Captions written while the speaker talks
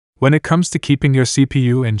When it comes to keeping your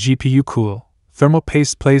CPU and GPU cool, thermal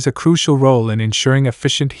paste plays a crucial role in ensuring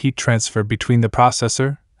efficient heat transfer between the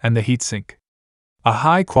processor and the heatsink. A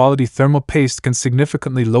high-quality thermal paste can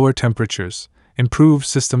significantly lower temperatures, improve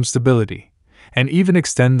system stability, and even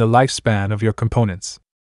extend the lifespan of your components.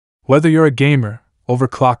 Whether you're a gamer,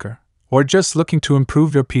 overclocker, or just looking to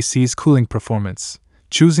improve your PC's cooling performance,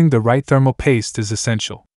 choosing the right thermal paste is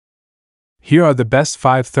essential. Here are the best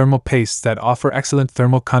 5 thermal pastes that offer excellent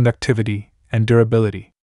thermal conductivity and durability.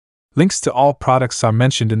 Links to all products are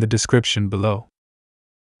mentioned in the description below.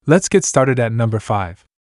 Let's get started at number 5.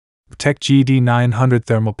 Vktech GD900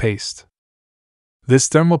 Thermal Paste. This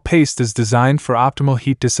thermal paste is designed for optimal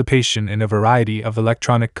heat dissipation in a variety of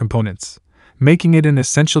electronic components, making it an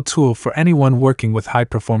essential tool for anyone working with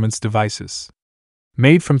high-performance devices.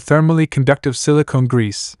 Made from thermally conductive silicone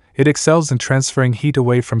grease, it excels in transferring heat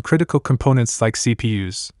away from critical components like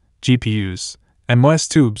CPUs, GPUs, MOS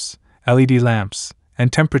tubes, LED lamps,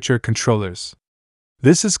 and temperature controllers.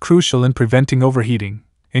 This is crucial in preventing overheating,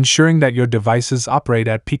 ensuring that your devices operate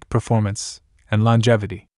at peak performance and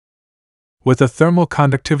longevity. With a thermal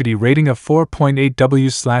conductivity rating of 4.8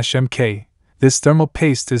 W/mK, this thermal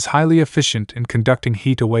paste is highly efficient in conducting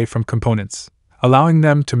heat away from components, allowing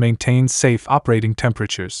them to maintain safe operating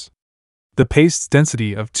temperatures. The paste's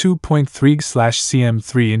density of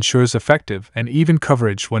 2.3/cm3 ensures effective and even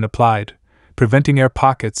coverage when applied, preventing air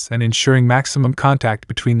pockets and ensuring maximum contact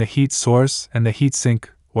between the heat source and the heatsink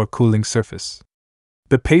or cooling surface.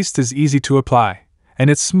 The paste is easy to apply, and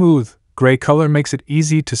its smooth, gray color makes it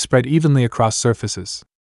easy to spread evenly across surfaces.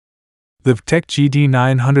 The Vktech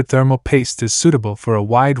GD900 Thermal Paste is suitable for a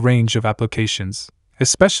wide range of applications,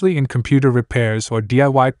 especially in computer repairs or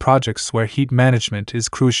DIY projects where heat management is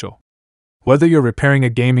crucial. Whether you're repairing a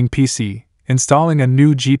gaming PC, installing a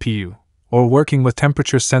new GPU, or working with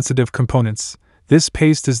temperature-sensitive components, this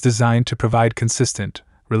paste is designed to provide consistent,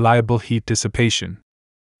 reliable heat dissipation.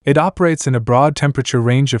 It operates in a broad temperature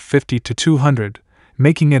range of 50 to 200,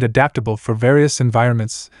 making it adaptable for various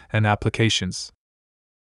environments and applications.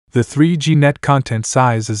 The 3G net content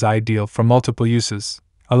size is ideal for multiple uses,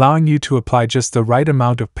 allowing you to apply just the right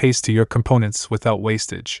amount of paste to your components without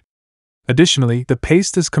wastage. Additionally, the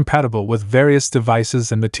paste is compatible with various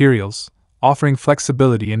devices and materials, offering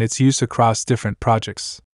flexibility in its use across different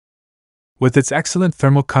projects. With its excellent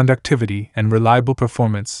thermal conductivity and reliable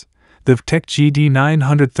performance, the Vktech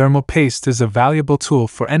GD900 Thermal Paste is a valuable tool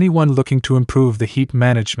for anyone looking to improve the heat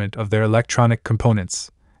management of their electronic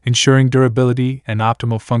components, ensuring durability and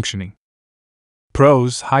optimal functioning.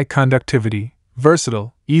 Pros: high conductivity,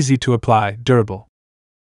 versatile, easy to apply, durable.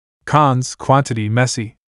 Cons: quantity,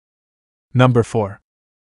 messy. Number 4.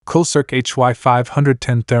 Coolcirc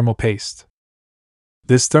HY510 Thermal Paste.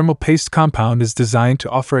 This thermal paste compound is designed to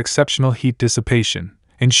offer exceptional heat dissipation,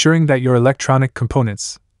 ensuring that your electronic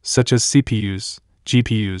components, such as CPUs,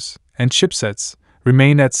 GPUs, and chipsets,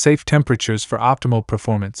 remain at safe temperatures for optimal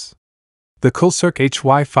performance. The Coolcirc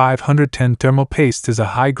HY510 Thermal Paste is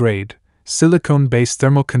a high-grade, silicone-based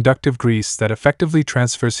thermal conductive grease that effectively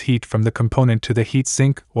transfers heat from the component to the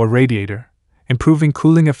heatsink or radiator, improving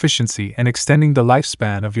cooling efficiency and extending the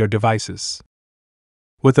lifespan of your devices.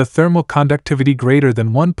 With a thermal conductivity greater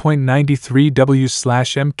than 1.93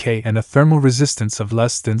 W/mK and a thermal resistance of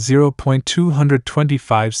less than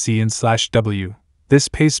 0.225 C/W, this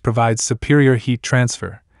paste provides superior heat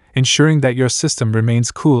transfer, ensuring that your system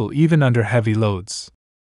remains cool even under heavy loads.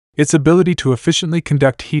 Its ability to efficiently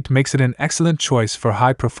conduct heat makes it an excellent choice for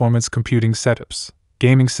high-performance computing setups,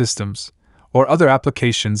 gaming systems, or other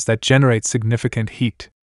applications that generate significant heat.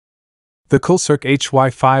 The Coolcirc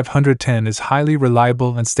HY510 is highly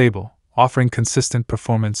reliable and stable, offering consistent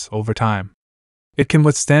performance over time. It can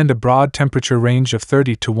withstand a broad temperature range of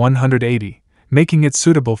 30 to 180, making it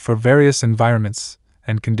suitable for various environments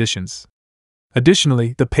and conditions.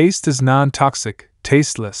 Additionally, the paste is non-toxic,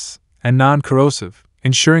 tasteless, and non-corrosive,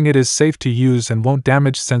 ensuring it is safe to use and won't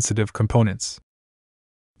damage sensitive components.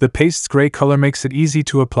 The paste's gray color makes it easy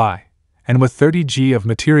to apply, and with 30 g of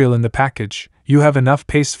material in the package, you have enough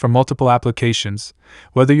paste for multiple applications,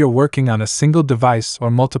 whether you're working on a single device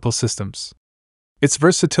or multiple systems. Its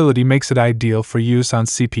versatility makes it ideal for use on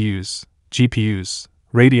CPUs, GPUs,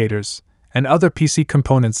 radiators, and other PC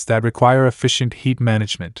components that require efficient heat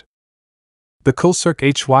management. The Coolcirc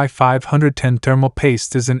HY510 Thermal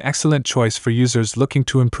Paste is an excellent choice for users looking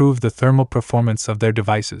to improve the thermal performance of their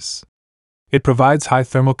devices. It provides high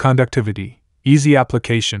thermal conductivity, easy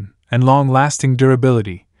application, and long-lasting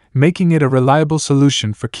durability, making it a reliable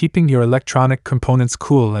solution for keeping your electronic components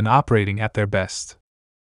cool and operating at their best.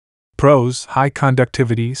 Pros: high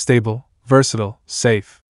conductivity, stable, versatile,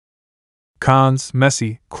 safe. Cons: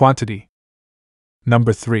 messy, quantity.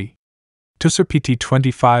 Number 3. Teucer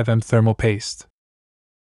PT25M Thermal Paste.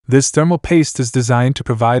 This thermal paste is designed to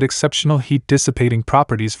provide exceptional heat dissipating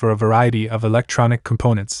properties for a variety of electronic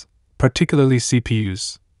components, particularly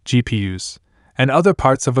CPUs, GPUs, and other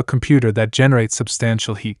parts of a computer that generate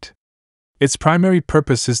substantial heat. Its primary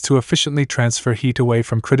purpose is to efficiently transfer heat away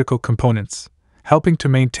from critical components, helping to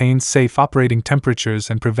maintain safe operating temperatures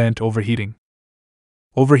and prevent overheating.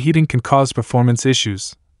 Overheating can cause performance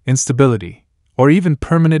issues, instability, or even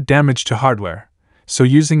permanent damage to hardware, so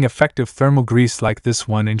using effective thermal grease like this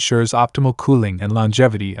one ensures optimal cooling and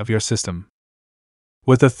longevity of your system.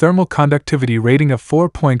 With a thermal conductivity rating of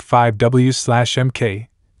 4.5 W/mK,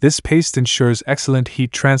 this paste ensures excellent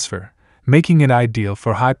heat transfer, making it ideal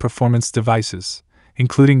for high-performance devices,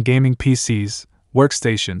 including gaming PCs,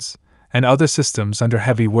 workstations, and other systems under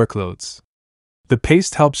heavy workloads. The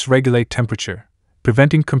paste helps regulate temperature,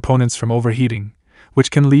 preventing components from overheating,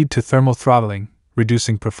 which can lead to thermal throttling,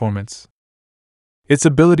 reducing performance. Its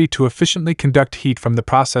ability to efficiently conduct heat from the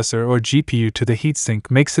processor or GPU to the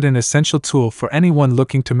heatsink makes it an essential tool for anyone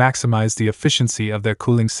looking to maximize the efficiency of their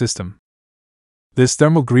cooling system. This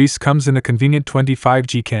thermal grease comes in a convenient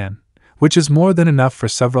 25G can, which is more than enough for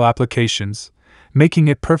several applications, making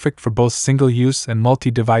it perfect for both single-use and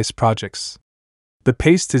multi-device projects. The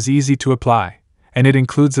paste is easy to apply, and it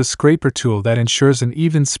includes a scraper tool that ensures an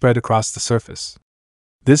even spread across the surface.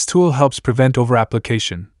 This tool helps prevent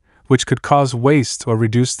over-application, which could cause waste or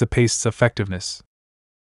reduce the paste's effectiveness.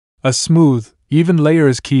 A smooth, even layer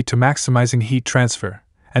is key to maximizing heat transfer,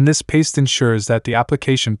 and this paste ensures that the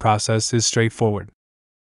application process is straightforward.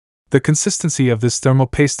 The consistency of this thermal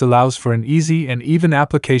paste allows for an easy and even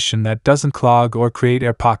application that doesn't clog or create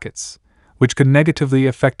air pockets, which could negatively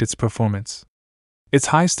affect its performance. Its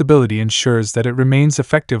high stability ensures that it remains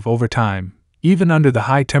effective over time, even under the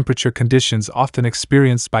high temperature conditions often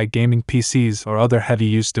experienced by gaming PCs or other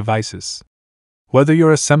heavy-use devices. Whether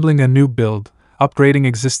you're assembling a new build, upgrading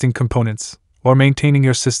existing components, or maintaining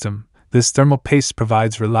your system, this thermal paste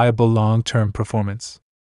provides reliable long-term performance.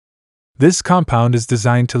 This compound is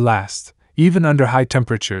designed to last, even under high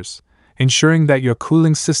temperatures, ensuring that your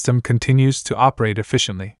cooling system continues to operate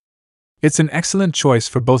efficiently. It's an excellent choice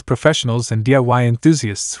for both professionals and DIY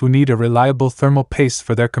enthusiasts who need a reliable thermal paste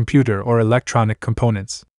for their computer or electronic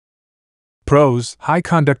components. Pros: high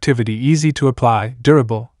conductivity, easy to apply,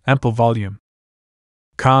 durable, ample volume.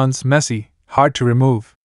 Cons: messy, hard to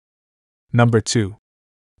remove. Number 2.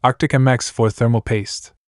 Vktech MX4 Thermal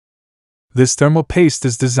Paste. This thermal paste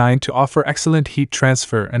is designed to offer excellent heat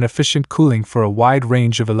transfer and efficient cooling for a wide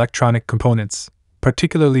range of electronic components,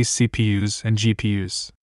 particularly CPUs and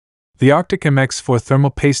GPUs. The Vktech MX4 thermal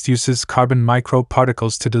paste uses carbon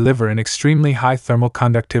microparticles to deliver an extremely high thermal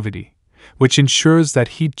conductivity, which ensures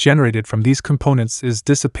that heat generated from these components is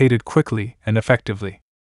dissipated quickly and effectively.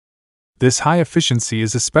 This high efficiency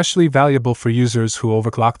is especially valuable for users who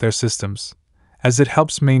overclock their systems, as it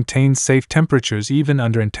helps maintain safe temperatures even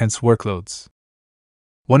under intense workloads.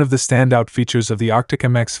 One of the standout features of the Vktech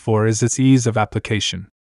MX4 is its ease of application.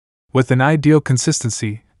 With an ideal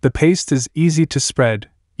consistency, the paste is easy to spread,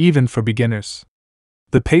 even for beginners.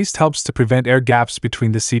 The paste helps to prevent air gaps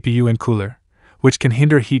between the CPU and cooler, which can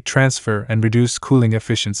hinder heat transfer and reduce cooling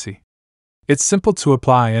efficiency. It's simple to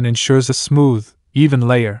apply and ensures a smooth, even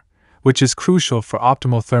layer, which is crucial for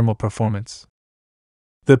optimal thermal performance.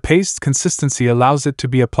 The paste consistency allows it to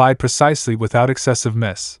be applied precisely without excessive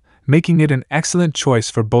mess, making it an excellent choice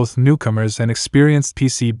for both newcomers and experienced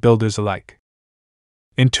PC builders alike.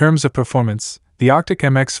 In terms of performance, the Vktech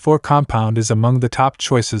MX4 compound is among the top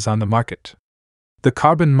choices on the market. The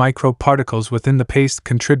carbon microparticles within the paste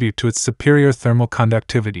contribute to its superior thermal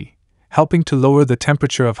conductivity, helping to lower the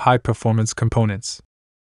temperature of high-performance components.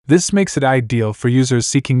 This makes it ideal for users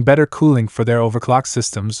seeking better cooling for their overclocked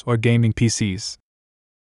systems or gaming PCs.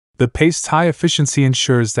 The paste's high efficiency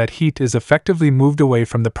ensures that heat is effectively moved away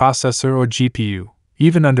from the processor or GPU,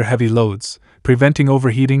 even under heavy loads, preventing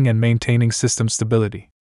overheating and maintaining system stability.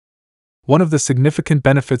 One of the significant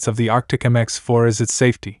benefits of the Vktech MX4 is its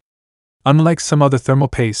safety. Unlike some other thermal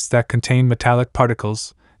pastes that contain metallic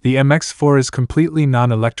particles, the MX4 is completely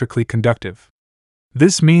non-electrically conductive.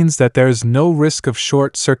 This means that there is no risk of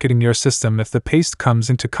short-circuiting your system if the paste comes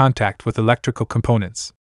into contact with electrical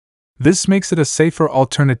components. This makes it a safer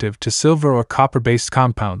alternative to silver or copper-based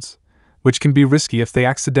compounds, which can be risky if they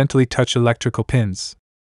accidentally touch electrical pins.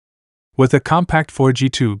 With a compact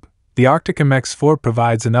 4G tube, the Vktech MX4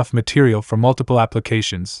 provides enough material for multiple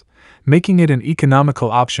applications, making it an economical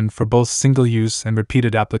option for both single-use and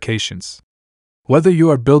repeated applications. Whether you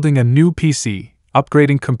are building a new PC,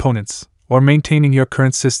 upgrading components, or maintaining your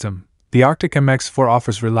current system, the Arctic MX4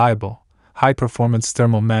 offers reliable, high-performance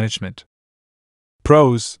thermal management.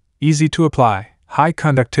 Pros: easy to apply, high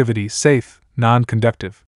conductivity, safe,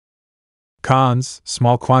 non-conductive. Cons: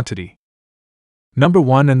 small quantity. Number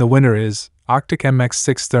 1 and the winner is Arctic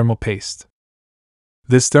MX6 Thermal Paste.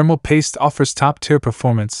 This thermal paste offers top-tier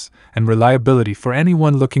performance and reliability for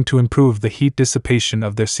anyone looking to improve the heat dissipation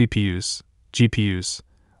of their CPUs, GPUs,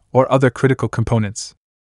 or other critical components.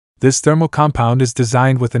 This thermal compound is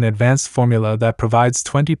designed with an advanced formula that provides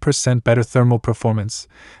 20% better thermal performance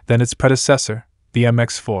than its predecessor, the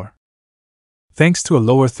MX4. Thanks to a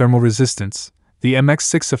lower thermal resistance, the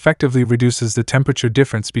MX6 effectively reduces the temperature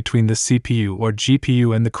difference between the CPU or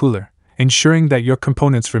GPU and the cooler, ensuring that your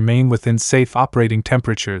components remain within safe operating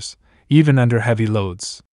temperatures, even under heavy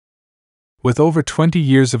loads. With over 20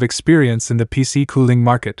 years of experience in the PC cooling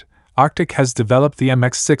market, Arctic has developed the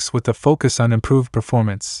MX6 with a focus on improved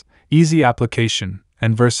performance, easy application,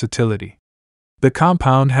 and versatility. The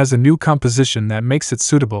compound has a new composition that makes it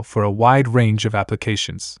suitable for a wide range of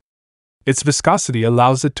applications. Its viscosity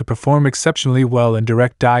allows it to perform exceptionally well in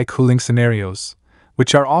direct die cooling scenarios,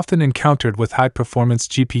 which are often encountered with high-performance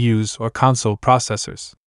GPUs or console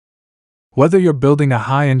processors. Whether you're building a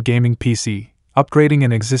high-end gaming PC, upgrading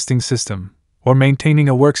an existing system, or maintaining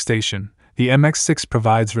a workstation, the MX6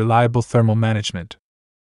 provides reliable thermal management.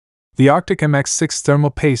 The Arctic MX6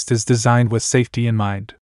 thermal paste is designed with safety in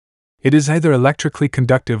mind. It is neither electrically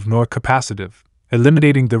conductive nor capacitive,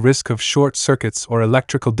 eliminating the risk of short circuits or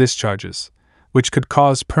electrical discharges, which could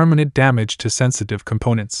cause permanent damage to sensitive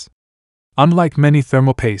components. Unlike many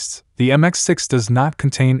thermal pastes, the MX6 does not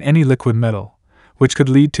contain any liquid metal, which could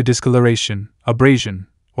lead to discoloration, abrasion,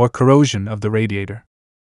 or corrosion of the radiator.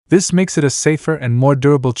 This makes it a safer and more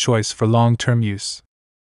durable choice for long-term use.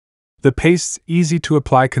 The paste's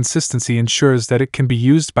easy-to-apply consistency ensures that it can be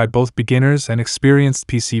used by both beginners and experienced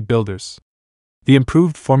PC builders. The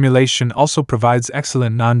improved formulation also provides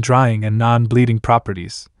excellent non-drying and non-bleeding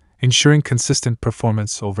properties, ensuring consistent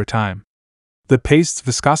performance over time. The paste's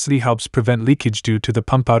viscosity helps prevent leakage due to the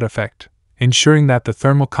pump-out effect, ensuring that the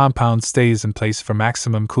thermal compound stays in place for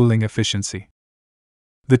maximum cooling efficiency.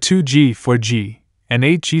 The 2G, 4G, and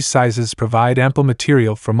 8G sizes provide ample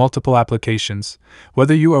material for multiple applications,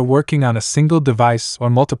 whether you are working on a single device or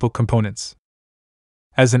multiple components.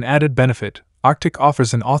 As an added benefit, Arctic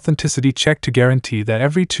offers an authenticity check to guarantee that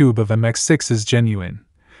every tube of MX6 is genuine,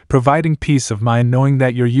 providing peace of mind knowing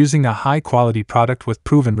that you're using a high-quality product with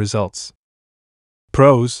proven results.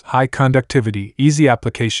 Pros: high conductivity, easy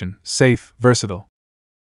application, safe, versatile.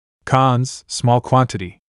 Cons: small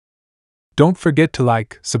quantity. Don't forget to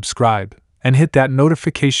like, subscribe, and hit that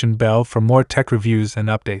notification bell for more tech reviews and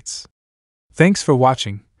updates. Thanks for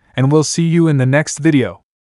watching, and we'll see you in the next video.